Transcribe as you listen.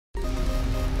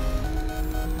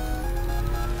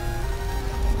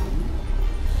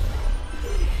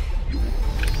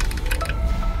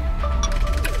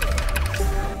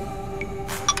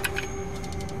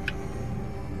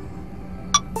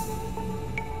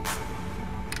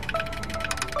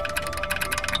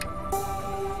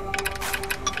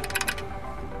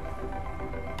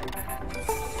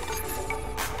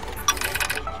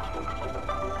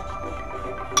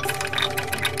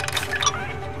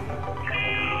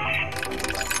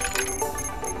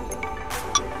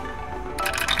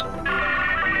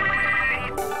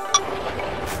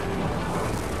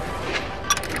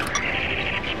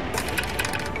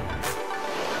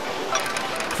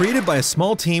Created by a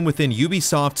small team within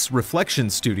Ubisoft's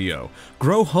Reflection studio,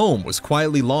 Grow Home was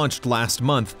quietly launched last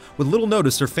month with little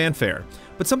notice or fanfare,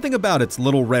 but something about its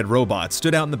little red robot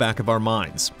stood out in the back of our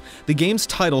minds. The game's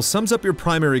title sums up your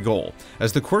primary goal.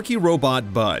 As the quirky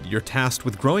robot Bud, you're tasked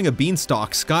with growing a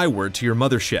beanstalk skyward to your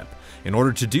mothership. In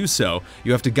order to do so,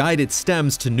 you have to guide its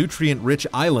stems to nutrient-rich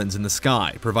islands in the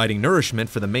sky, providing nourishment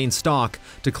for the main stalk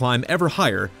to climb ever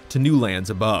higher to new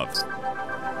lands above.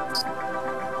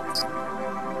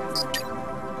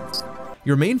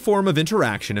 Your main form of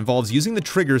interaction involves using the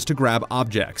triggers to grab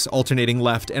objects, alternating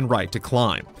left and right to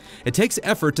climb. It takes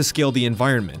effort to scale the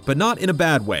environment, but not in a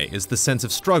bad way, as the sense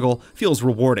of struggle feels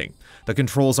rewarding. The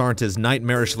controls aren't as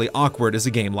nightmarishly awkward as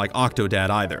a game like Octodad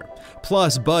either.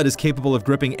 Plus, Bud is capable of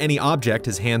gripping any object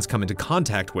his hands come into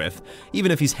contact with,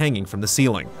 even if he's hanging from the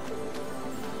ceiling.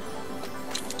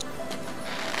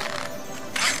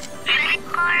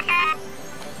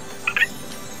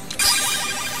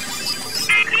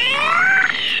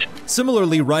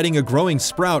 Similarly, riding a growing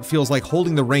sprout feels like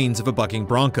holding the reins of a bucking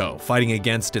bronco, fighting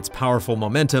against its powerful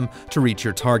momentum to reach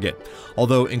your target.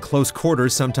 Although in close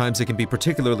quarters, sometimes it can be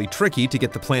particularly tricky to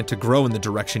get the plant to grow in the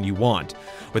direction you want.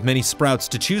 With many sprouts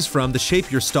to choose from, the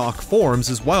shape your stalk forms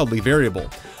is wildly variable.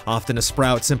 Often a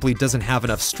sprout simply doesn't have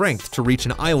enough strength to reach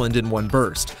an island in one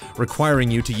burst, requiring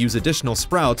you to use additional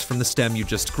sprouts from the stem you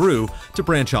just grew to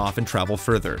branch off and travel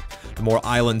further. The more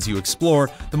islands you explore,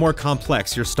 the more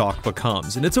complex your stalk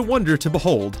becomes, and it's a wonder to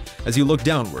behold as you look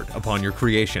downward upon your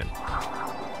creation.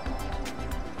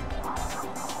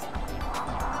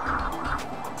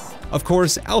 Of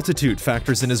course, altitude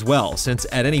factors in as well, since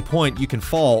at any point you can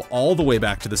fall all the way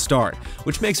back to the start,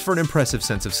 which makes for an impressive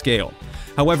sense of scale.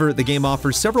 However, the game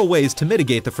offers several ways to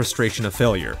mitigate the frustration of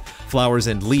failure. Flowers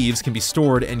and leaves can be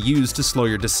stored and used to slow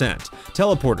your descent.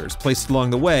 Teleporters placed along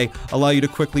the way allow you to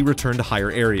quickly return to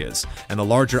higher areas, and the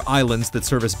larger islands that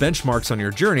serve as benchmarks on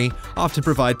your journey often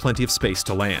provide plenty of space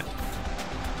to land.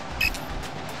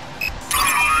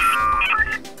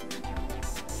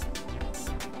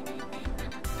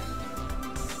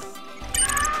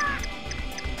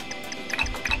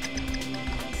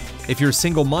 If you're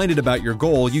single-minded about your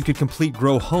goal, you could complete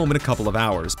Grow Home in a couple of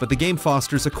hours, but the game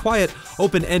fosters a quiet,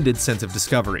 open-ended sense of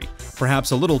discovery.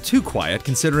 Perhaps a little too quiet,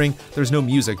 considering there's no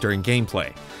music during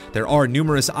gameplay. There are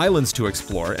numerous islands to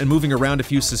explore, and moving around a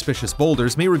few suspicious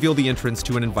boulders may reveal the entrance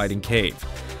to an inviting cave.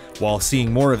 While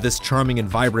seeing more of this charming and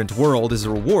vibrant world is a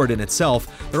reward in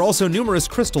itself, there are also numerous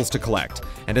crystals to collect,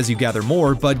 and as you gather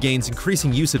more, Bud gains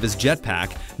increasing use of his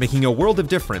jetpack, making a world of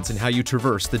difference in how you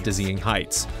traverse the dizzying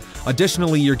heights.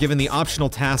 Additionally, you're given the optional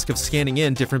task of scanning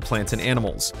in different plants and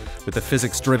animals. With the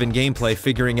physics-driven gameplay,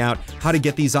 figuring out how to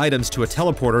get these items to a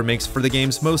teleporter makes for the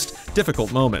game's most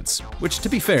difficult moments, which, to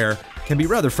be fair, can be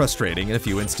rather frustrating in a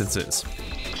few instances.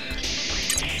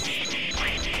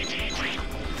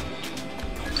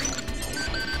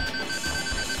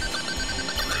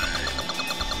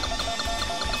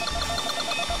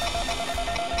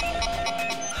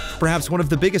 Perhaps one of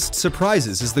the biggest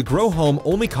surprises is the Grow Home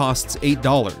only costs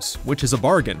 $8, which is a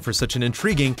bargain for such an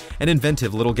intriguing and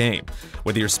inventive little game.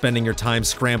 Whether you're spending your time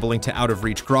scrambling to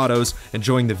out-of-reach grottos,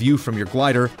 enjoying the view from your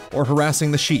glider, or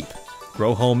harassing the sheep,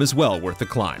 Grow Home is well worth the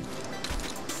climb.